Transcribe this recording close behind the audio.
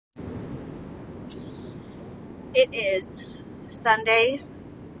It is Sunday,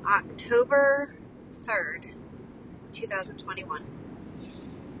 October 3rd, 2021.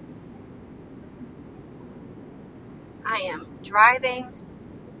 I am driving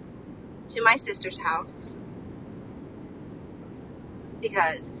to my sister's house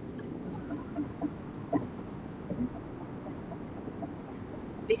because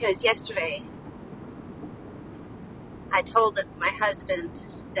yesterday I told my husband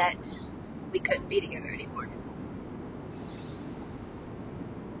that we couldn't be together anymore.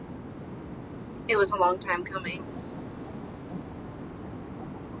 It was a long time coming.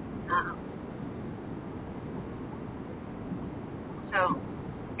 Um, so,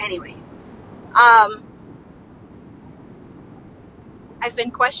 anyway, I've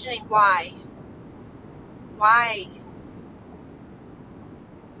been questioning why.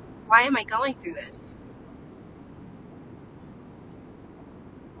 Why am I going through this?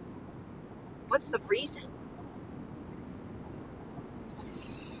 What's the reason?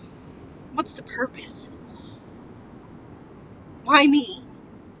 What's the purpose? Why me?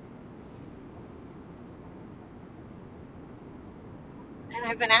 And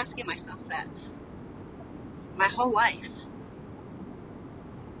I've been asking myself that my whole life.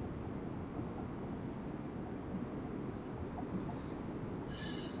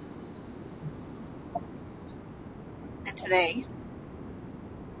 And today,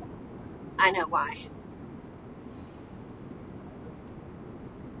 I know why.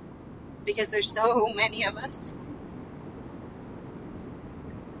 Because there's so many of us.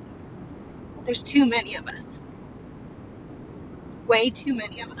 There's too many of us. Way too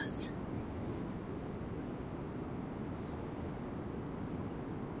many of us.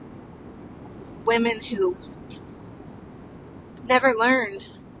 Women who never learn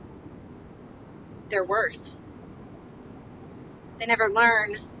their worth. They never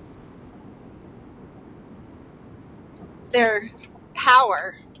learn their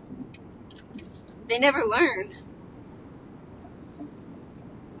power. They never learn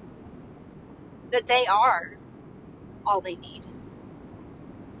that they are all they need.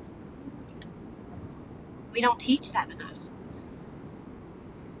 We don't teach that enough.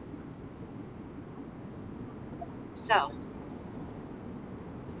 So,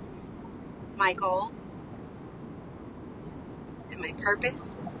 my goal and my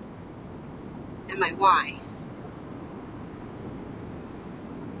purpose and my why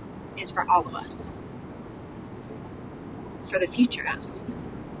is for all of us. For the future us.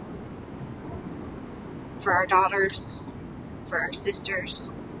 For our daughters, for our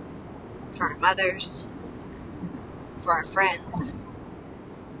sisters, for our mothers, for our friends,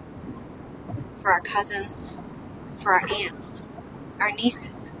 for our cousins, for our aunts, our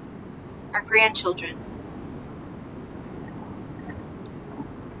nieces, our grandchildren,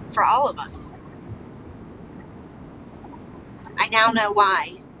 for all of us. I now know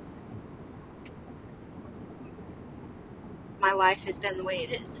why my life has been the way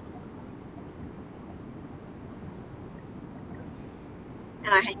it is. And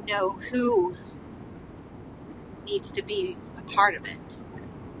I know who needs to be a part of it.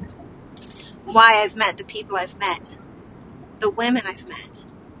 Why I've met the people I've met. The women I've met.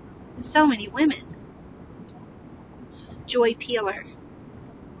 So many women. Joy Peeler.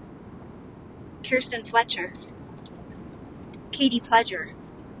 Kirsten Fletcher. Katie Pledger.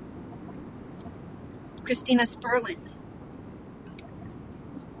 Christina Sperling.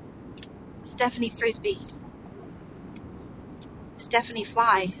 Stephanie Frisbee. Stephanie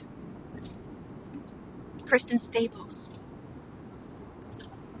Fly. Kristen Staples.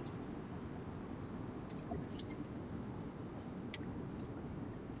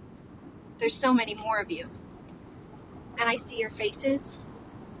 There's so many more of you. And I see your faces.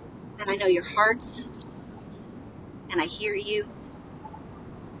 And I know your hearts. And I hear you.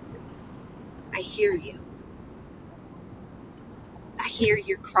 I hear you. I hear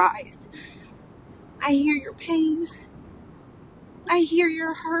your cries. I hear your pain. I hear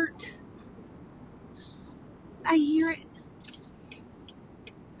your hurt. I hear it.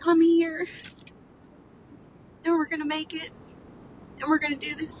 I'm here. And we're going to make it. And we're going to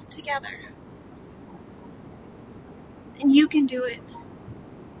do this together. And you can do it.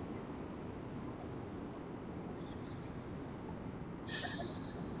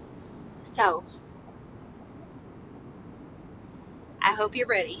 So, I hope you're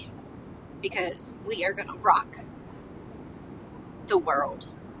ready. Because we are going to rock the world.